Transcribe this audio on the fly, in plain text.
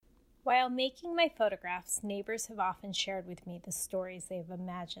While making my photographs, neighbors have often shared with me the stories they have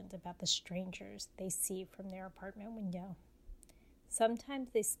imagined about the strangers they see from their apartment window. Sometimes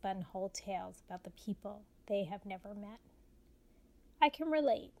they spun whole tales about the people they have never met. I can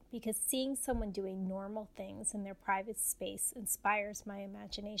relate because seeing someone doing normal things in their private space inspires my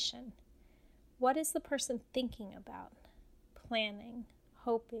imagination. What is the person thinking about, planning,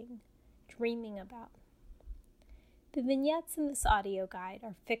 hoping, dreaming about? The vignettes in this audio guide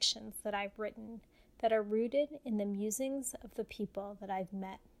are fictions that I've written that are rooted in the musings of the people that I've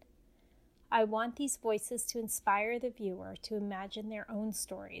met. I want these voices to inspire the viewer to imagine their own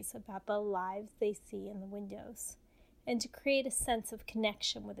stories about the lives they see in the windows, and to create a sense of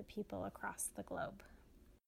connection with the people across the globe.